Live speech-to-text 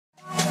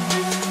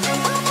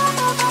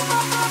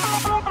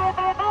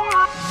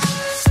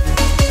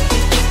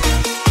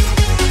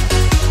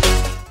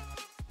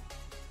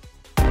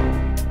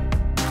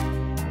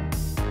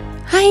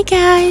Hey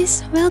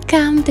guys,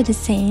 welcome to the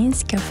Kay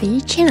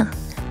Biography channel.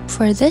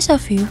 For those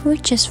of you who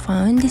just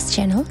found this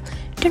channel,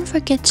 don't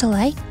forget to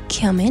like,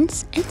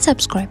 comment, and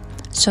subscribe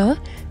so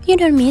you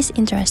don't miss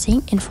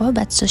interesting info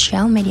about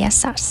social media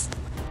stars.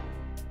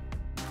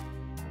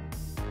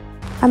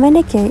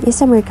 Amanda Kay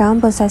is an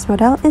American plus-size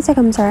model,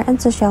 Instagram star,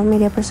 and social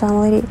media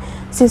personality.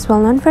 She is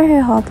well known for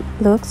her hot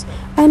looks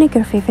and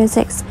curvy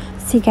physique.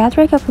 She got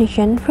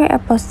recognition for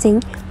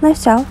posting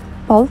lifestyle,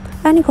 bold,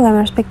 and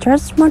glamorous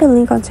pictures,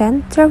 modeling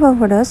content, travel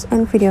photos,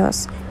 and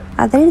videos.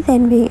 Other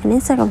than being an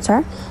Instagram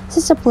star,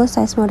 she's a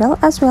plus-size model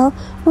as well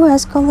who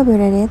has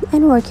collaborated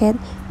and worked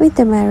with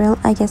the Merrill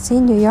agency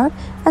in New York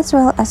as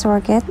well as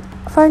worked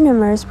for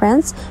numerous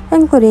brands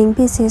including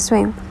PC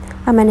Swim.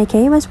 Amanda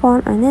Kay was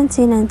born in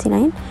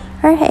 1999.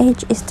 Her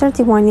age is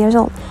 31 years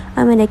old.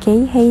 Amanda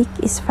Kay height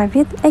is 5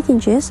 feet 8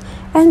 inches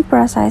and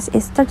bra size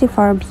is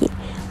 34B.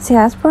 She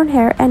has brown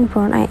hair and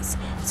brown eyes.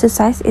 Shoe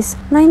size is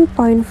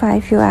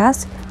 9.5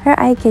 US. Her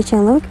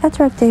eye-catching look,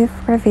 attractive,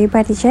 curvy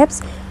body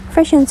shapes,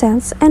 fashion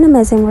sense, and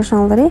amazing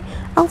personality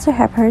also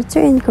help her to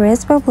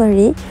increase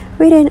popularity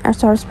within a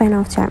short span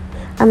of time.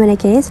 Amanda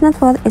Kay's net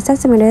worth is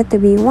estimated to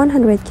be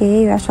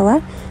 $100K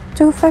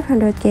to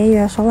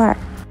 $500K.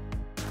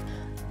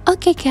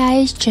 Okay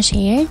guys, just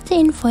here the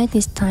info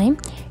this time.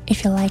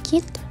 If you like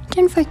it,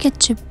 don't forget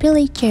to be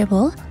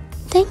likable.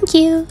 Thank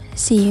you.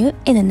 See you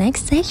in the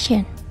next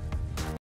section.